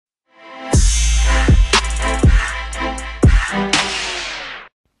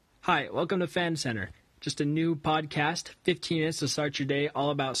Hi, welcome to Fan Center. Just a new podcast, 15 minutes to start your day, all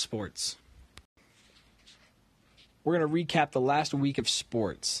about sports. We're going to recap the last week of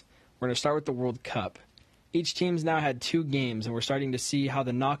sports. We're going to start with the World Cup. Each team's now had 2 games, and we're starting to see how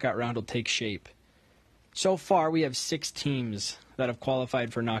the knockout round will take shape. So far, we have 6 teams that have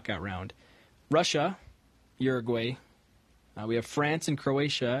qualified for knockout round. Russia, Uruguay, we have France and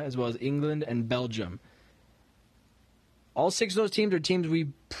Croatia, as well as England and Belgium. All 6 of those teams are teams we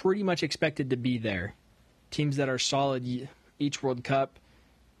pretty much expected to be there. Teams that are solid each World Cup,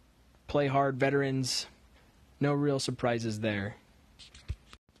 play hard, veterans, no real surprises there.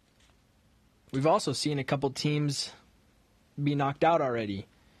 We've also seen a couple teams be knocked out already.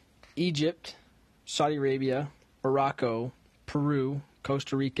 Egypt, Saudi Arabia, Morocco, Peru,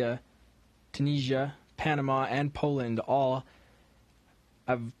 Costa Rica, Tunisia, Panama, and Poland all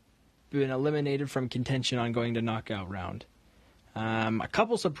have been eliminated from contention on going to knockout round. A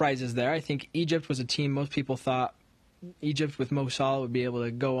couple surprises there. I think Egypt was a team most people thought Egypt with Mo Salah would be able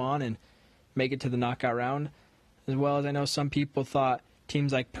to go on and make it to the knockout round, as well as I know some people thought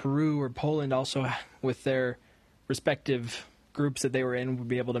teams like Peru or Poland also with their respective groups that they were in would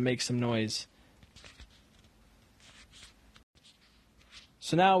be able to make some noise.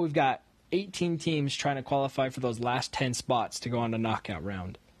 So now we've got 18 teams trying to qualify for those last 10 spots to go on to knockout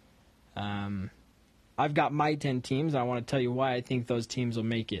round. I've got my 10 teams, and I want to tell you why I think those teams will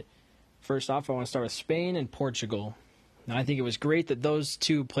make it. First off, I want to start with Spain and Portugal. Now, I think it was great that those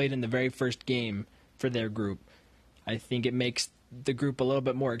two played in the very first game for their group. I think it makes the group a little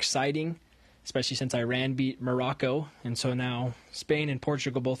bit more exciting, especially since Iran beat Morocco, and so now Spain and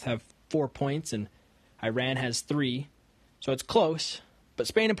Portugal both have 4 points, and Iran has 3. So it's close, but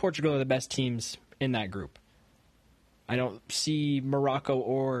Spain and Portugal are the best teams in that group. I don't see Morocco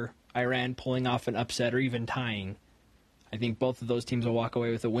or Iran pulling off an upset or even tying. I think both of those teams will walk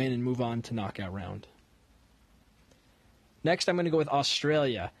away with a win and move on to knockout round. Next, I'm going to go with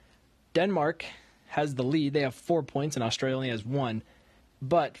Australia. Denmark has the lead. They have 4 points, and Australia only has 1.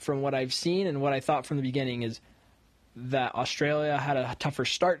 But from what I've seen and what I thought from the beginning is that Australia had a tougher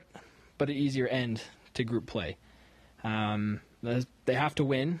start, but an easier end to group play. They have to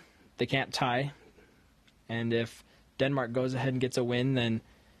win. They can't tie. And if Denmark goes ahead and gets a win, then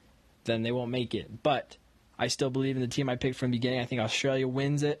they won't make it. But I still believe in the team I picked from the beginning. I think Australia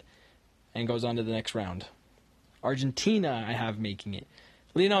wins it and goes on to the next round. Argentina, I have making it.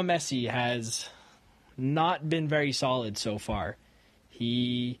 Lionel Messi has not been very solid so far.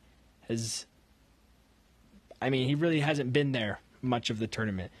 He really hasn't been there much of the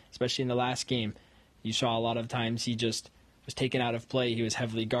tournament, especially in the last game. You saw a lot of times he just was taken out of play. He was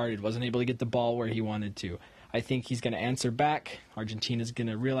heavily guarded, wasn't able to get the ball where he wanted to. I think he's going to answer back. Argentina's going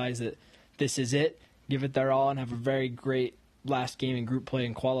to realize that this is it, give it their all, and have a very great last game in group play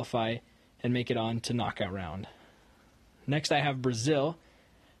and qualify and make it on to knockout round. Next, I have Brazil.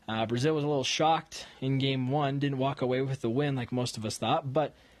 Brazil was a little shocked in Game 1, didn't walk away with the win like most of us thought,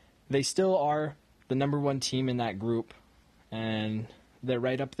 but they still are the number 1 team in that group, and they're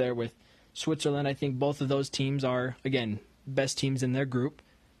right up there with Switzerland. I think both of those teams are, again, best teams in their group.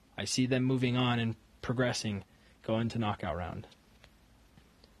 I see them moving on and progressing, going to knockout round.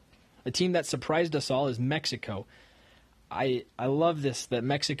 A team that surprised us all is Mexico. I love this, that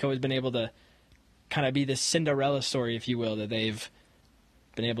Mexico has been able to kind of be this Cinderella story, if you will, that they've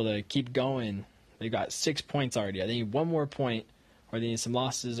been able to keep going. They've got 6 points already. I think 1 more point, or they need some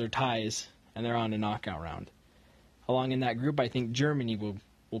losses or ties, and they're on to knockout round. Along in that group, I think Germany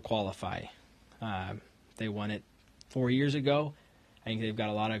will qualify. They won it 4 years ago. I think they've got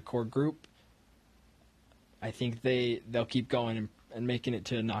a lot of core group. I think they'll keep going and making it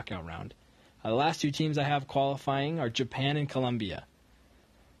to a knockout round. The last 2 teams I have qualifying are Japan and Colombia.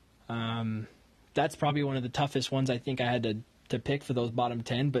 That's probably one of the toughest ones I think I had to pick for those bottom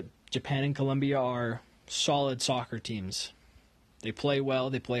 10, but Japan and Colombia are solid soccer teams. They play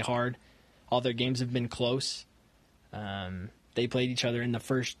well, they play hard. All their games have been close. They played each other in the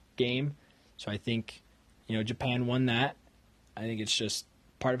first game, so I think Japan won that. I think it's just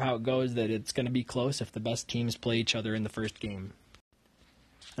part of how it goes that it's going to be close if the best teams play each other in the first game.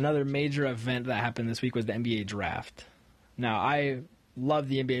 Another major event that happened this week was the NBA draft. Now, I love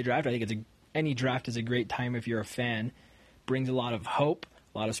the NBA draft. I think any draft is a great time if you're a fan. Brings a lot of hope,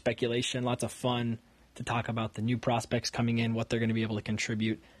 a lot of speculation, lots of fun to talk about the new prospects coming in, what they're going to be able to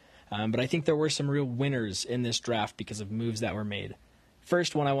contribute. But I think there were some real winners in this draft because of moves that were made.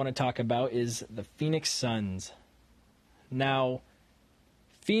 First one I want to talk about is the Phoenix Suns. Now,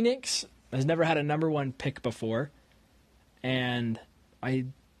 Phoenix has never had a number 1 pick before, and I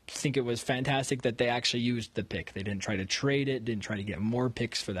think it was fantastic that they actually used the pick. They didn't try to trade it, didn't try to get more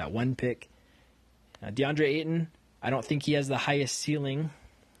picks for that one pick. DeAndre Ayton, I don't think he has the highest ceiling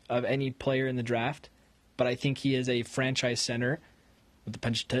of any player in the draft, but I think he is a franchise center with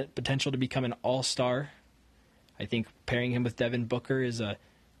the potential to become an all-star. I think pairing him with Devin Booker is a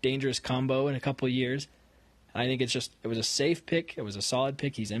dangerous combo in a couple of years. And I think it was a safe pick. It was a solid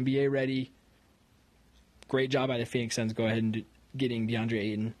pick. He's NBA ready. Great job by the Phoenix Suns go ahead and getting DeAndre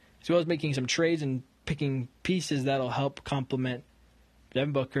Ayton, as well as making some trades and picking pieces that'll help complement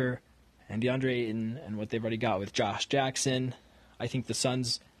Devin Booker and DeAndre Ayton and what they've already got with Josh Jackson. I think the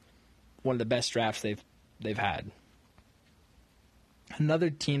Suns, one of the best drafts they've had. Another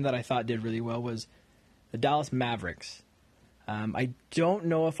team that I thought did really well was the Dallas Mavericks. I don't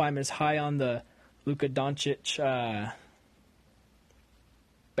know if I'm as high on the Luka Doncic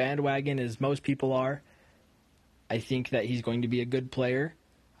bandwagon as most people are. I think that he's going to be a good player.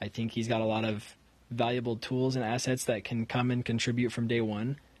 I think he's got a lot of valuable tools and assets that can come and contribute from day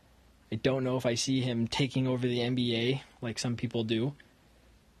one. I don't know if I see him taking over the NBA like some people do.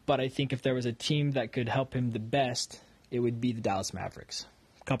 But I think if there was a team that could help him the best, it would be the Dallas Mavericks.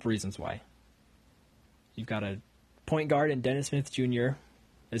 A couple reasons why. You've got a point guard in Dennis Smith Jr.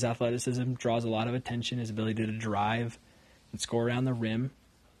 His athleticism draws a lot of attention. His ability to drive and score around the rim.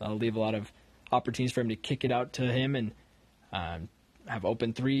 That'll leave a lot of opportunities for him to kick it out to him and have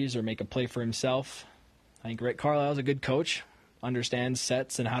open threes or make a play for himself. I think Rick Carlisle's a good coach, understands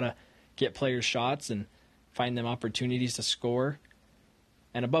sets and how to get players shots and find them opportunities to score.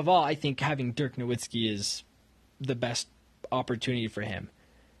 And above all, I think having Dirk Nowitzki is the best opportunity for him.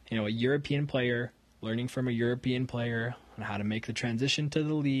 You know, a European player, learning from a European player on how to make the transition to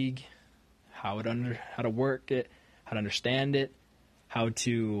the league, how to work it, how to understand it, how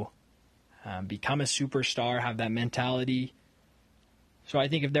to become a superstar, have that mentality. So I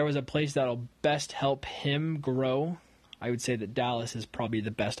think if there was a place that'll best help him grow, I would say that Dallas is probably the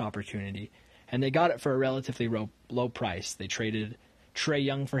best opportunity. And they got it for a relatively low price. They traded Trae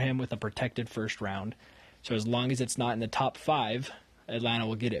Young for him with a protected first round. So as long as it's not in the top 5, Atlanta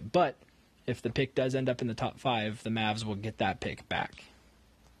will get it. But if the pick does end up in the top 5, the Mavs will get that pick back.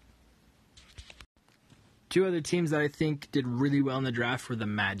 Two other teams that I think did really well in the draft were the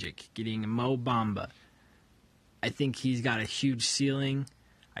Magic, getting Mo Bamba. I think he's got a huge ceiling.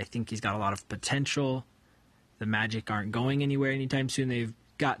 I think he's got a lot of potential. The Magic aren't going anywhere anytime soon. They've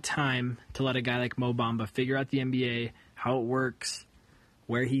got time to let a guy like Mo Bamba figure out the NBA, how it works,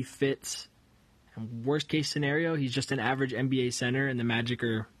 where he fits. And worst case scenario, he's just an average NBA center, and the Magic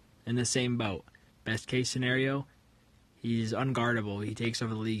are in the same boat. Best case scenario, he's unguardable. He takes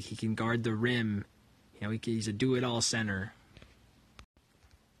over the league. He can guard the rim. You know, he's a do-it-all center.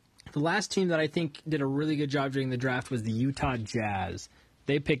 The last team that I think did a really good job during the draft was the Utah Jazz.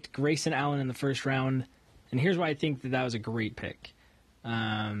 They picked Grayson Allen in the first round, and here's why I think that was a great pick.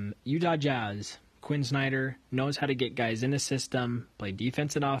 Utah Jazz, Quinn Snyder knows how to get guys in a system, play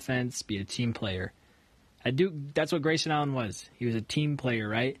defense and offense, be a team player. That's what Grayson Allen was. He was a team player,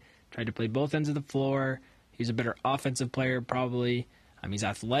 right? Tried to play both ends of the floor. He's a better offensive player, probably. He's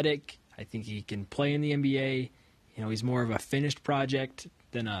athletic. I think he can play in the NBA. You know, he's more of a finished project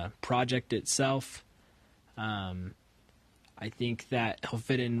than a project itself. I think that he'll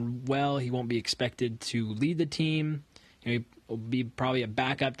fit in well. He won't be expected to lead the team. You know, he'll be probably a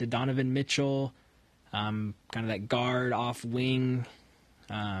backup to Donovan Mitchell, kind of that guard off wing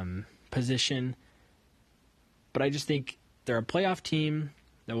position. But I just think they're a playoff team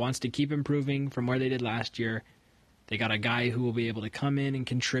that wants to keep improving from where they did last year. They got a guy who will be able to come in and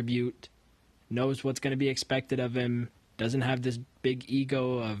contribute, knows what's going to be expected of him, doesn't have this big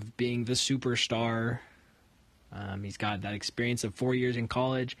ego of being the superstar. He's got that experience of 4 years in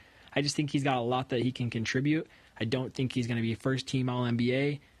college. I just think he's got a lot that he can contribute. I don't think he's going to be first-team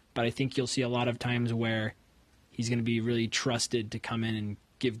All-NBA, but I think you'll see a lot of times where he's going to be really trusted to come in and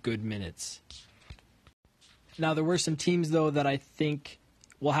give good minutes. Now, there were some teams, though, that I think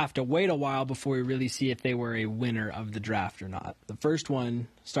we'll have to wait a while before we really see if they were a winner of the draft or not. The first one,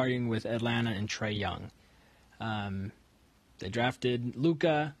 starting with Atlanta and Trae Young. They drafted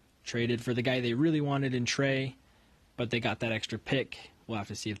Luka, traded for the guy they really wanted in Trae, but they got that extra pick. We'll have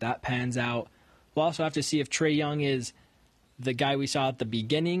to see if that pans out. We'll also have to see if Trae Young is the guy we saw at the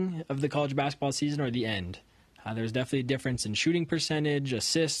beginning of the college basketball season or the end. There's definitely a difference in shooting percentage,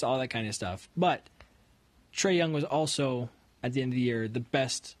 assists, all that kind of stuff. But Trae Young was also, at the end of the year, the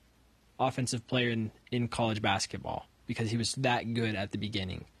best offensive player in college basketball because he was that good at the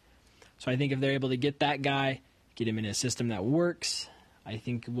beginning. So I think if they're able to get that guy, get him in a system that works, I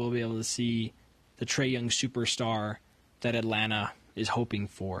think we'll be able to see the Trae Young superstar that Atlanta is hoping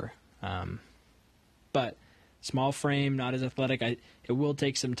for. But small frame, not as athletic. It will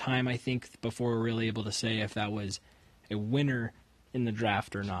take some time, I think, before we're really able to say if that was a winner in the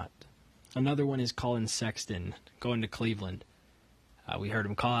draft or not. Another one is Colin Sexton going to Cleveland. We heard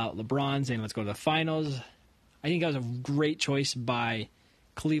him call out LeBron saying, let's go to the finals. I think that was a great choice by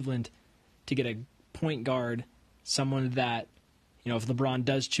Cleveland to get a point guard, someone that, if LeBron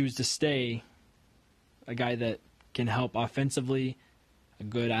does choose to stay, a guy that can help offensively, a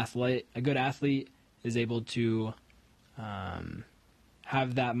good athlete is able to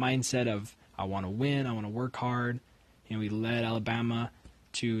have that mindset of, I want to win, I want to work hard. We led Alabama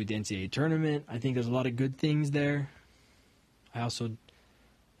to the NCAA tournament. I think there's a lot of good things there. I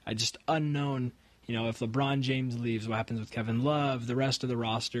just unknown, if LeBron James leaves, what happens with Kevin Love, the rest of the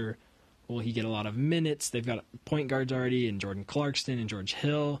roster, will he get a lot of minutes? They've got point guards already, and Jordan Clarkson and George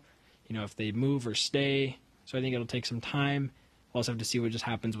Hill, if they move or stay. So I think it'll take some time. We'll also have to see what just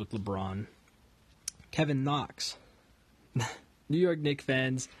happens with LeBron. Kevin Knox. New York Knicks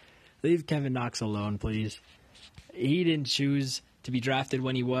fans, leave Kevin Knox alone, please. He didn't choose to be drafted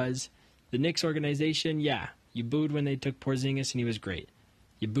when he was. The Knicks organization, you booed when they took Porzingis and he was great.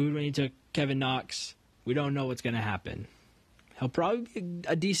 You booed when you took Kevin Knox. We don't know what's going to happen. He'll probably be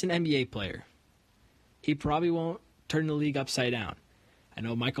a decent NBA player. He probably won't turn the league upside down. I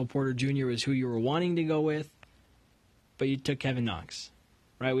know Michael Porter Jr. was who you were wanting to go with, but you took Kevin Knox,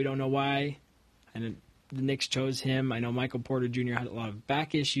 right? We don't know why. And the Knicks chose him. I know Michael Porter Jr. had a lot of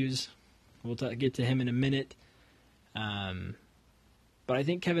back issues. We'll get to him in a minute. But I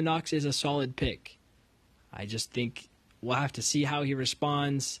think Kevin Knox is a solid pick. I just think we'll have to see how he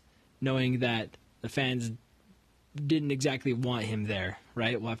responds, knowing that the fans didn't exactly want him there,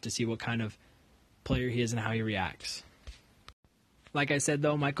 right? We'll have to see what kind of player he is and how he reacts. Like I said,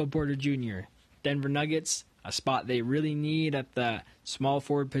 though, Michael Porter Jr., Denver Nuggets, a spot they really need at the small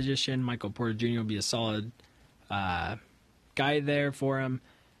forward position. Michael Porter Jr. will be a solid guy there for him,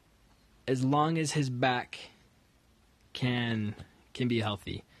 as long as his back can be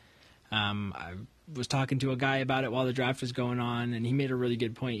healthy. I was talking to a guy about it while the draft was going on, and he made a really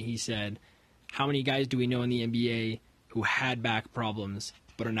good point. He said, how many guys do we know in the NBA who had back problems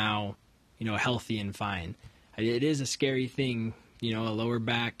but are now, healthy and fine? It is a scary thing, a lower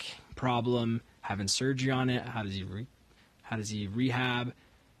back problem, having surgery on it. How does he rehab?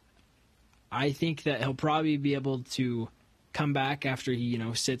 I think that he'll probably be able to come back after he,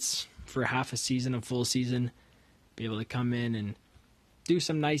 sits for half a season, a full season, be able to come in and do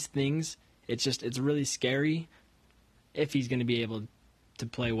some nice things. It's really scary if he's going to be able to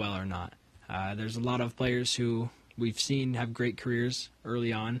play well or not. There's a lot of players who we've seen have great careers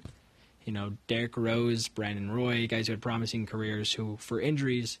early on. Derrick Rose, Brandon Roy, guys who had promising careers who, for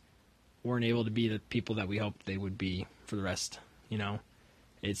injuries, weren't able to be the people that we hoped they would be for the rest.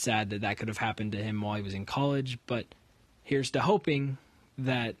 It's sad that could have happened to him while he was in college, but here's to hoping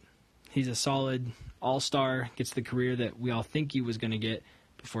that he's a solid all-star, gets the career that we all think he was going to get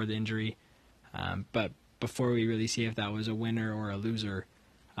before the injury. But before we really see if that was a winner or a loser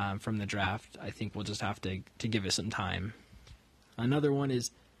from the draft, I think we'll just have to give it some time. Another one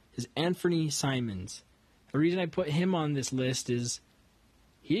is Anthony Simons. The reason I put him on this list is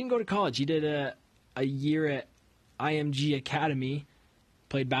he didn't go to college. He did a year at IMG Academy,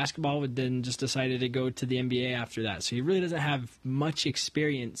 played basketball, but then just decided to go to the NBA after that. So he really doesn't have much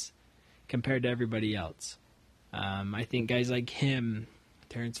experience compared to everybody else. I think guys like him,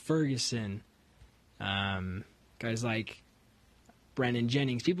 Terrence Ferguson, guys like Brandon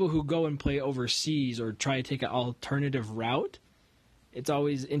Jennings, people who go and play overseas or try to take an alternative route, it's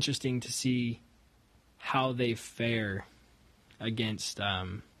always interesting to see how they fare against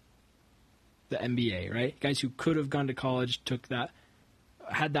the NBA, right? Guys who could have gone to college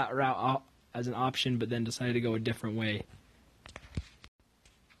had that route as an option, but then decided to go a different way.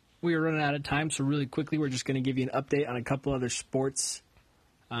 We are running out of time, so really quickly, we're just going to give you an update on a couple other sports.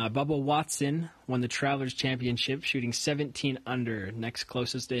 Bubba Watson won the Travelers Championship, shooting 17 under. Next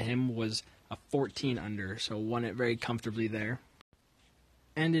closest to him was a 14 under, so won it very comfortably there.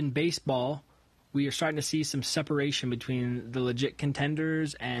 And in baseball, we are starting to see some separation between the legit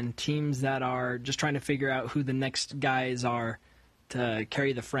contenders and teams that are just trying to figure out who the next guys are to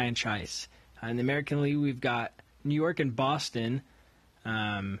carry the franchise. In the American League, we've got New York and Boston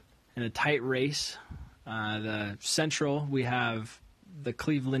in a tight race. The Central, we have the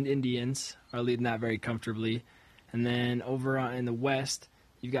Cleveland Indians are leading that very comfortably. And then over in the West,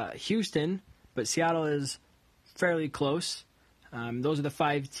 you've got Houston, but Seattle is fairly close. Those are the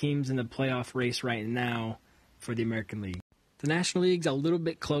 5 teams in the playoff race right now for the American League. The National League's a little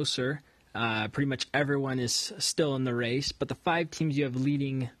bit closer. Pretty much everyone is still in the race, but the 5 teams you have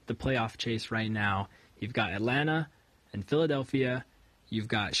leading the playoff chase right now, you've got Atlanta and Philadelphia, you've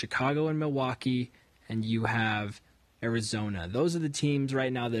got Chicago and Milwaukee, and you have Arizona. Those are the teams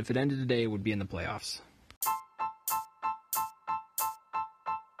right now that if it ended today would be in the playoffs.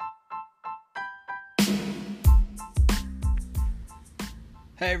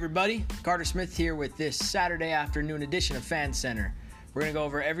 Hey everybody, Carter Smith here with this Saturday afternoon edition of Fan Center. We're going to go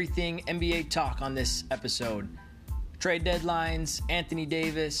over everything NBA talk on this episode. Trade deadlines, Anthony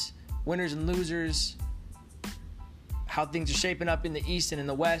Davis, winners and losers, how things are shaping up in the East and in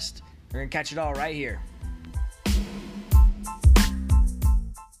the West. We're going to catch it all right here.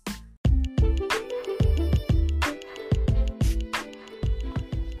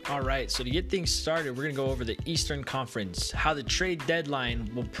 All right, so to get things started, we're going to go over the Eastern Conference, how the trade deadline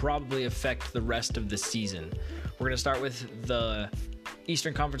will probably affect the rest of the season. We're going to start with the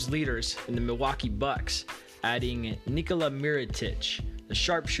Eastern Conference leaders in the Milwaukee Bucks, adding Nikola Mirotic. The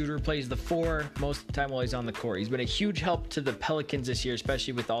sharpshooter plays the 4 most of the time while he's on the court. He's been a huge help to the Pelicans this year,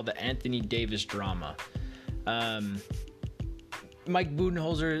 especially with all the Anthony Davis drama. Mike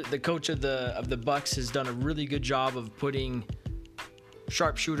Budenholzer, the coach of the Bucks, has done a really good job of putting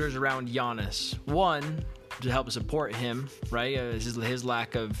sharpshooters around Giannis. One, to help support him, right? His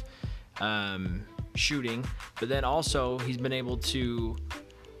lack of shooting, but then also he's been able to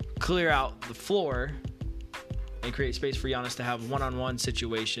clear out the floor and create space for Giannis to have one-on-one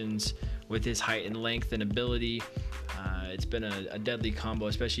situations with his height and length and ability. It's been a deadly combo,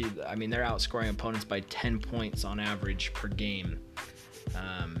 especially, they're outscoring opponents by 10 points on average per game.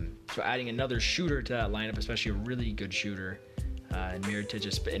 So adding another shooter to that lineup, especially a really good shooter, and Mirotic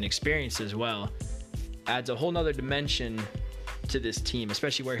is inexperienced as well, adds a whole nother dimension to this team,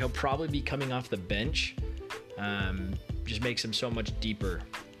 especially where he'll probably be coming off the bench. Just makes him so much deeper.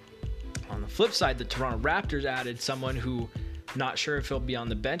 On the flip side, the Toronto Raptors added someone who, not sure if he'll be on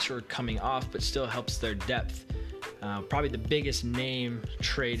the bench or coming off, but still helps their depth. Probably the biggest name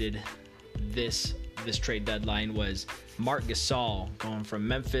traded this trade deadline was Marc Gasol, going from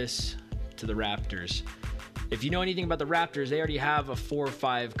Memphis to the Raptors. If you know anything about the Raptors, they already have a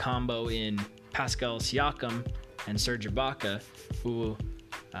 4-5 combo in Pascal Siakam and Serge Ibaka, who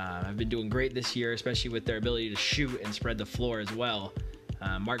have been doing great this year, especially with their ability to shoot and spread the floor as well.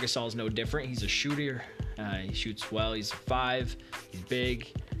 Marc Gasol is no different. He's a shooter. He shoots well. He's a 5. He's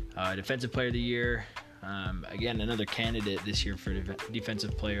big. Defensive Player of the Year. Again, another candidate this year for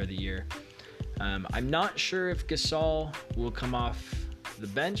Defensive Player of the Year. I'm not sure if Gasol will come off the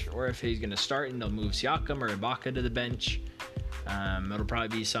bench or if he's going to start and they'll move Siakam or Ibaka to the bench. It'll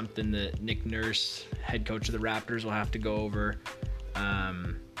probably be something that Nick Nurse, head coach of the Raptors, will have to go over.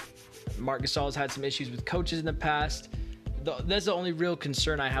 Marc Gasol has had some issues with coaches in the past. That's the only real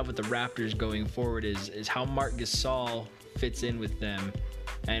concern I have with the Raptors going forward is how Marc Gasol fits in with them,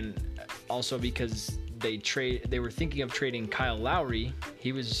 and also because they were thinking of trading Kyle Lowry.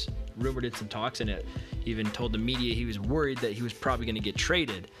 He was rumored in some talks, and it even told the media he was worried that he was probably going to get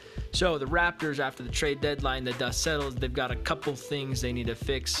traded. So the Raptors, after the trade deadline, the dust settles, they've got a couple things they need to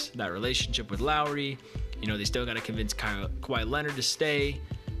fix. That relationship with Lowry, they still got to convince Kawhi Leonard to stay.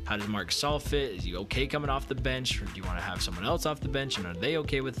 How does Marc Gasol fit? Is he okay coming off the bench, or do you want to have someone else off the bench, and are they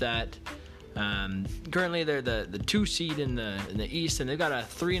okay with that? Currently, they're the 2 seed in the East, and they've got a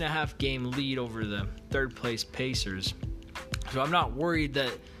 3.5 game lead over the 3rd place Pacers. So I'm not worried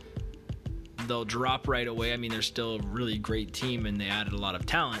that they'll drop right away. They're still a really great team, and they added a lot of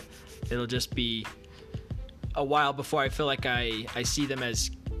talent. It'll just be a while before I feel like I see them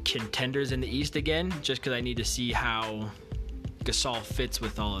as contenders in the East again, just because I need to see how Gasol fits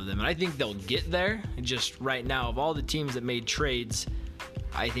with all of them. And I think they'll get there. Just right now, of all the teams that made trades,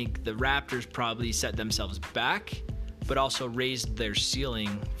 I think the Raptors probably set themselves back, but also raised their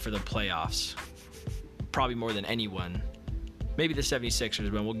ceiling for the playoffs, probably more than anyone. Maybe the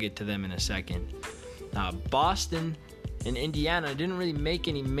 76ers, but we'll get to them in a second. Boston and Indiana didn't really make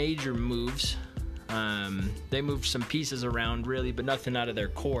any major moves. They moved some pieces around, really, but nothing out of their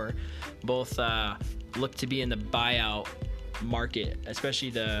core. Both look to be in the buyout market,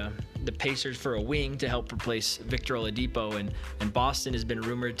 especially the Pacers for a wing to help replace Victor Oladipo, and Boston has been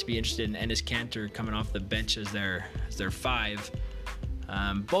rumored to be interested in Enes Kanter coming off the bench as their 5.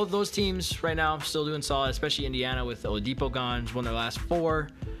 Both those teams right now still doing solid, especially Indiana with Oladipo gone, won their last 4.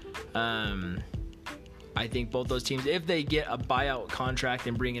 I think both those teams, if they get a buyout contract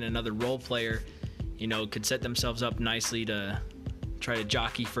and bring in another role player, could set themselves up nicely to try to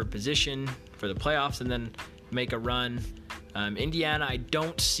jockey for position for the playoffs and then make a run. Indiana, I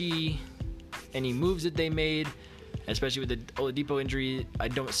don't see any moves that they made. Especially with the Oladipo injury, I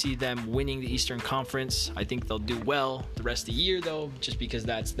don't see them winning the Eastern Conference. I think they'll do well the rest of the year, though, just because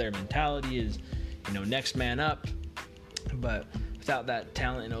that's their mentality is, next man up. But without that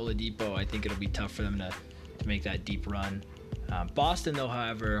talent in Oladipo, I think it'll be tough for them to make that deep run. Boston, though,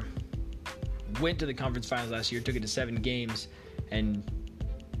 however, went to the conference finals last year, took it to 7 games, and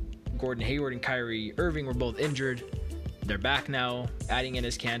Gordon Hayward and Kyrie Irving were both injured. They're back now, adding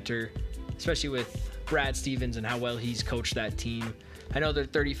Enes Kanter, especially with Brad Stevens and how well he's coached that team. I know they're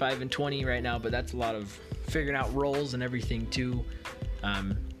 35-20 right now, but that's a lot of figuring out roles and everything too.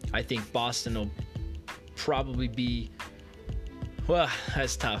 I think Boston will probably be, well,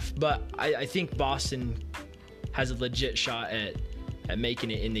 that's tough, but I think Boston has a legit shot at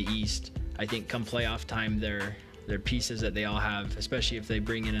making it in the East. I think come playoff time, their pieces that they all have, especially if they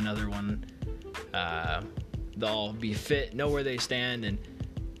bring in another one, they'll be fit, know where they stand, and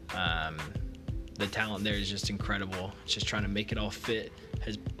the talent there is just incredible. It's just trying to make it all fit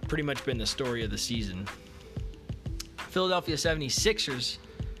has pretty much been the story of the season. Philadelphia 76ers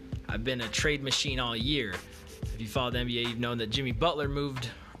have been a trade machine all year. If you follow the NBA, you've known that Jimmy Butler moved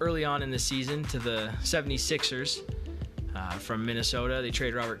early on in the season to the 76ers from Minnesota. They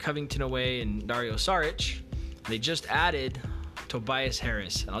traded Robert Covington away and Dario Saric. They just added Tobias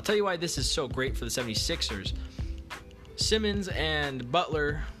Harris. And I'll tell you why this is so great for the 76ers. Simmons and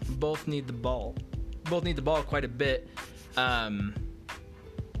Butler both need the ball. Quite a bit.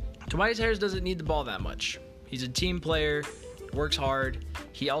 Tobias Harris doesn't need the ball that much. He's a team player, works hard.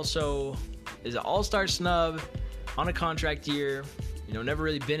 He also is an all-star snub on a contract year. Never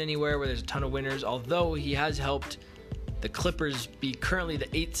really been anywhere where there's a ton of winners, although he has helped the Clippers be currently the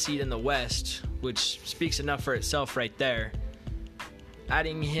 8th seed in the West, which speaks enough for itself right there.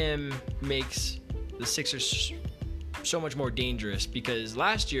 Adding him makes the Sixers so much more dangerous because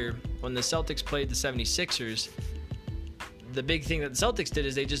last year when the Celtics played the 76ers, the big thing that the Celtics did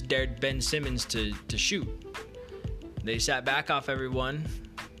is they just dared Ben Simmons to shoot. They sat back off everyone,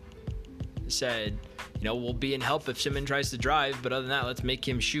 said, we'll be in help if Simmons tries to drive, but other than that, let's make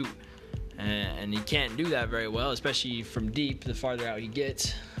him shoot. And he can't do that very well, especially from deep, the farther out he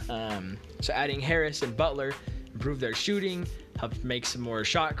gets. So adding Harris and Butler improved their shooting, helped make some more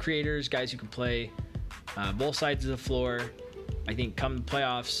shot creators, guys who can play both sides of the floor. I think come the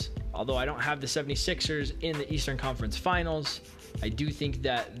playoffs, although I don't have the 76ers in the Eastern Conference Finals, I do think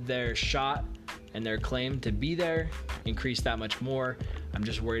that their shot and their claim to be there increased that much more. I'm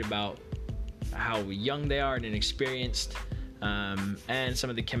just worried about how young they are and inexperienced, and some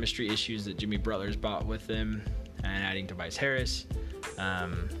of the chemistry issues that Jimmy Butler's brought with them, and adding Tobias Harris.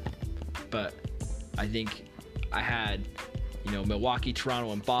 But I think I had, Milwaukee,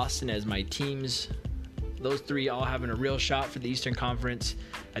 Toronto, and Boston as my teams. Those 3 all having a real shot for the Eastern Conference.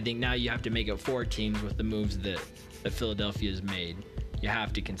 I think now you have to make it 4 teams with the moves that Philadelphia has made. You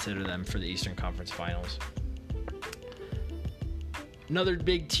have to consider them for the Eastern Conference Finals. Another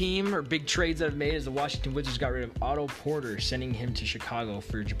big team or big trades that have made is the Washington Wizards got rid of Otto Porter, sending him to Chicago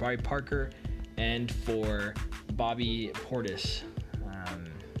for Jabari Parker and for Bobby Portis.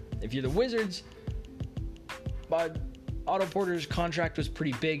 If you're the Wizards, Otto Porter's contract was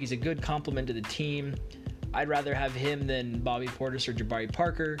pretty big. He's a good compliment to the team. I'd rather have him than Bobby Portis or Jabari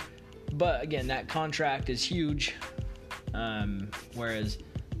Parker. But again, that contract is huge. Whereas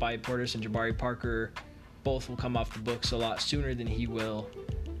Bobby Portis and Jabari Parker both will come off the books a lot sooner than he will.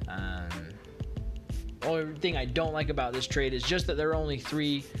 Only thing I don't like about this trade is just that they're only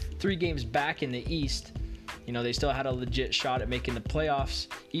three games back in the East. They still had a legit shot at making the playoffs,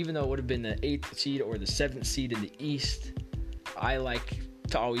 even though it would have been the 8th seed or the 7th seed in the East. I like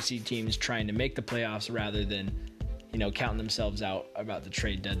to always see teams trying to make the playoffs rather than, counting themselves out about the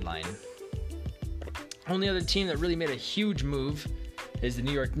trade deadline. Only other team that really made a huge move is the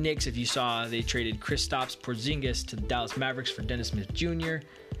New York Knicks. If you saw, they traded Kristaps Porzingis to the Dallas Mavericks for Dennis Smith Jr.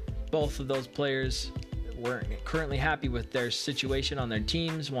 Both of those players weren't currently happy with their situation on their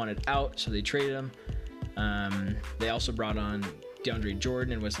teams, wanted out, so they traded them. They also brought on DeAndre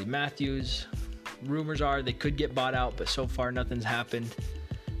Jordan and Wesley Matthews. Rumors are they could get bought out, but so far nothing's happened.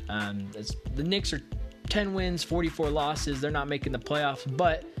 The Knicks are 10 wins, 44 losses. They're not making the playoffs,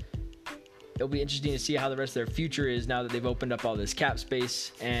 but it'll be interesting to see how the rest of their future is now that they've opened up all this cap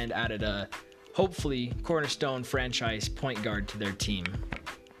space and added a, hopefully, cornerstone franchise point guard to their team.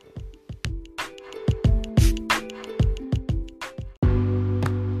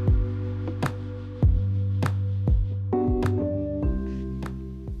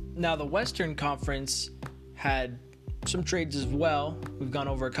 Now, the Western Conference had some trades as well. We've gone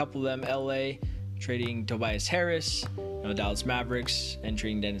over a couple of them. LA trading Tobias Harris, Dallas Mavericks, and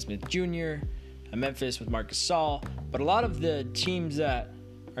trading Dennis Smith Jr. Memphis with Marc Gasol. But a lot of the teams that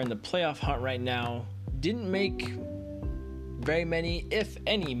are in the playoff hunt right now didn't make very many, if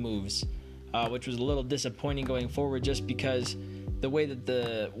any, moves, which was a little disappointing going forward, just because the way that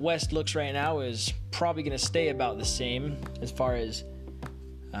the West looks right now is probably going to stay about the same as far as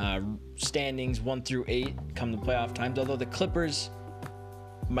standings 1 through 8 come the playoff times. Although the Clippers,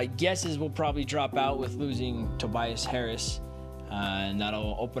 my guess is, will probably drop out with losing Tobias Harris, and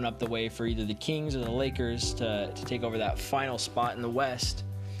that'll open up the way for either the Kings or the Lakers to take over that final spot in the West.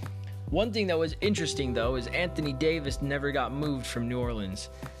 One thing that was interesting, though, is Anthony Davis never got moved from New Orleans.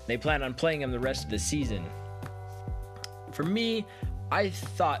 They plan on playing him the rest of the season. For me, I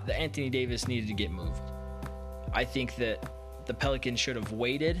thought that Anthony Davis needed to get moved. I think that the Pelicans should have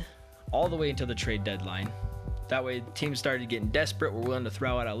waited all the way until the trade deadline. That way, teams started getting desperate, were willing to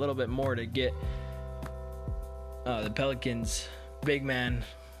throw out a little bit more to get the Pelicans' big man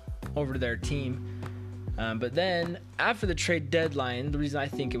over to their team. But then, after the trade deadline, the reason I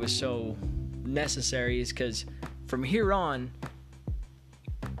think it was so necessary is because from here on,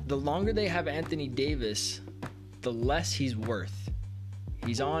 the longer they have Anthony Davis, the less he's worth.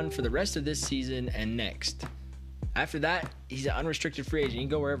 He's on for the rest of this season and next. After that, he's an unrestricted free agent. He can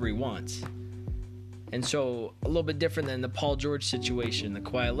go wherever he wants. And so, a little bit different than the Paul George situation, the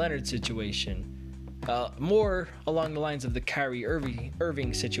Kawhi Leonard situation. More along the lines of the Kyrie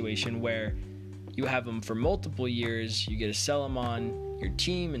Irving situation, where you have him for multiple years. You get to sell him on your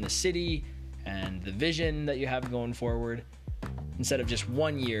team and the city and the vision that you have going forward, instead of just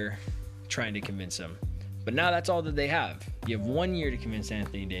 1 year trying to convince him. But now that's all that they have. You have 1 year to convince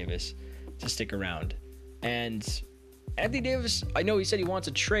Anthony Davis to stick around. And Anthony Davis, I know he said he wants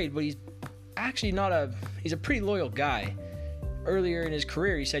a trade, but he's actually he's a pretty loyal guy. Earlier in his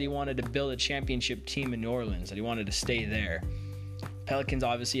career, he said he wanted to build a championship team in New Orleans, that he wanted to stay there. Pelicans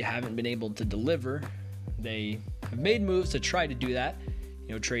obviously haven't been able to deliver. They have made moves to try to do that,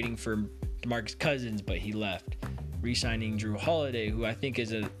 trading for DeMarcus Cousins, but he left. Re-signing Jrue Holiday, who I think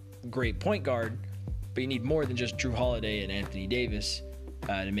is a great point guard, but you need more than just Jrue Holiday and Anthony Davis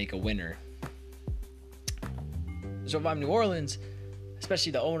to make a winner. So if I'm New Orleans,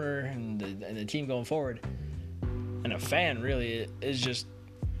 especially the owner and the team going forward, and a fan really, is just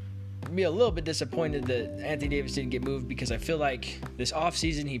be a little bit disappointed that Anthony Davis didn't get moved, because I feel like this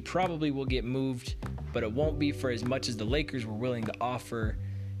offseason he probably will get moved, but it won't be for as much as the Lakers were willing to offer,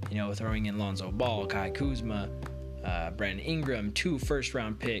 throwing in Lonzo Ball, Kai Kuzma, Brandon Ingram, 2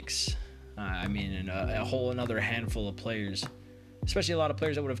 first-round picks, and a whole another handful of players, especially a lot of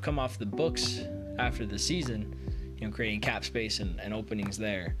players that would have come off the books after the season, creating cap space and openings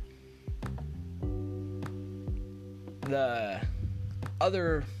there. The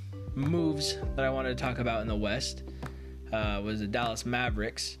other moves that I wanted to talk about in the West was the Dallas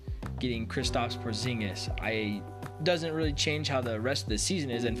Mavericks getting Kristaps Porzingis. Doesn't really change how the rest of the season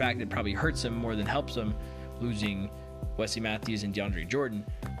is. In fact, it probably hurts them more than helps them, losing Wesley Matthews and DeAndre Jordan.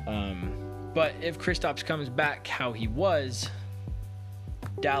 But if Kristaps comes back how he was,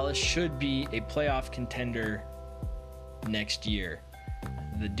 Dallas should be a playoff contender next year.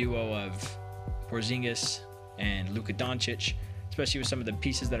 The duo of Porzingis and Luka Doncic, especially with some of the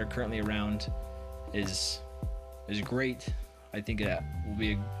pieces that are currently around, is great. I think that will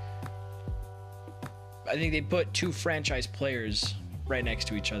be I think they put 2 franchise players right next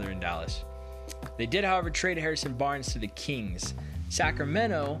to each other in Dallas. They did, however, trade Harrison Barnes to the Kings.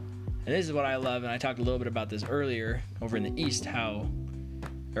 Sacramento, and this is what I love, and I talked a little bit about this earlier over in the East, in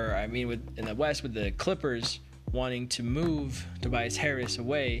the West, with the Clippers wanting to move Tobias Harris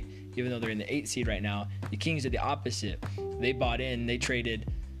away, even though they're in the 8th seed right now. The Kings did the opposite. They bought in. They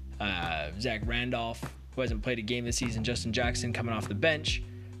traded Zach Randolph, who hasn't played a game this season, Justin Jackson coming off the bench,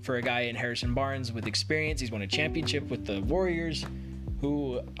 for a guy in Harrison Barnes with experience. He's won a championship with the Warriors,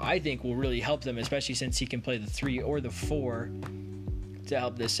 who I think will really help them, especially since he can play the 3 or the 4 to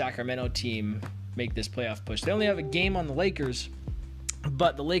help this Sacramento team make this playoff push. They only have a game on the Lakers,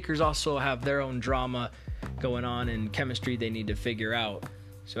 but the Lakers also have their own drama going on and chemistry they need to figure out.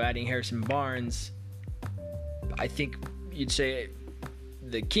 So adding Harrison Barnes, I think you'd say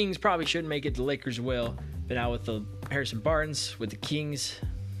the Kings probably shouldn't make it. The Lakers will. But now with the Harrison Barnes, with the Kings,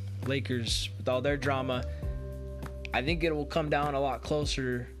 Lakers, with all their drama, I think it will come down a lot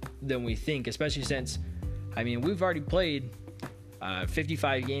closer than we think, especially since, we've already played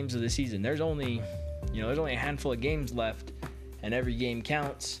 55 games of the season. There's only a handful of games left, and every game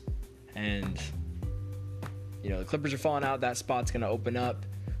counts. And, the Clippers are falling out. That spot's going to open up.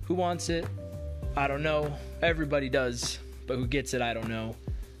 Who wants it? I don't know. Everybody does, but who gets it, I don't know.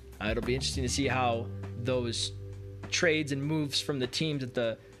 It'll be interesting to see how those trades and moves from the teams at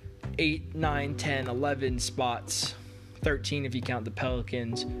the 8, 9, 10, 11 spots, 13 if you count the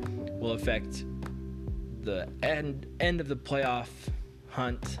Pelicans, will affect the end of the playoff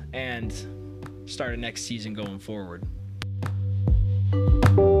hunt and start of next season going forward.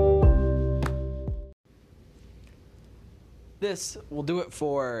 This will do it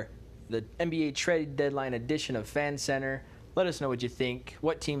for the NBA trade deadline edition of Fan Center. Let us know what you think.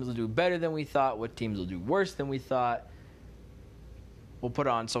 What teams will do better than we thought? What teams will do worse than we thought? We'll put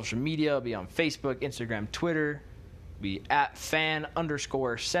it on social media. It'll be on Facebook, Instagram, Twitter. It'll be at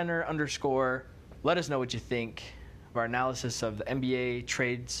fan_center_. Let us know what you think of our analysis of the NBA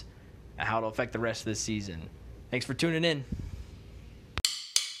trades and how it'll affect the rest of the season. Thanks for tuning in.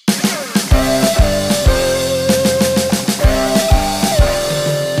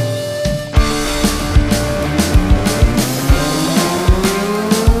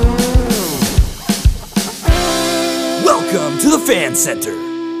 Welcome to the Fan Center.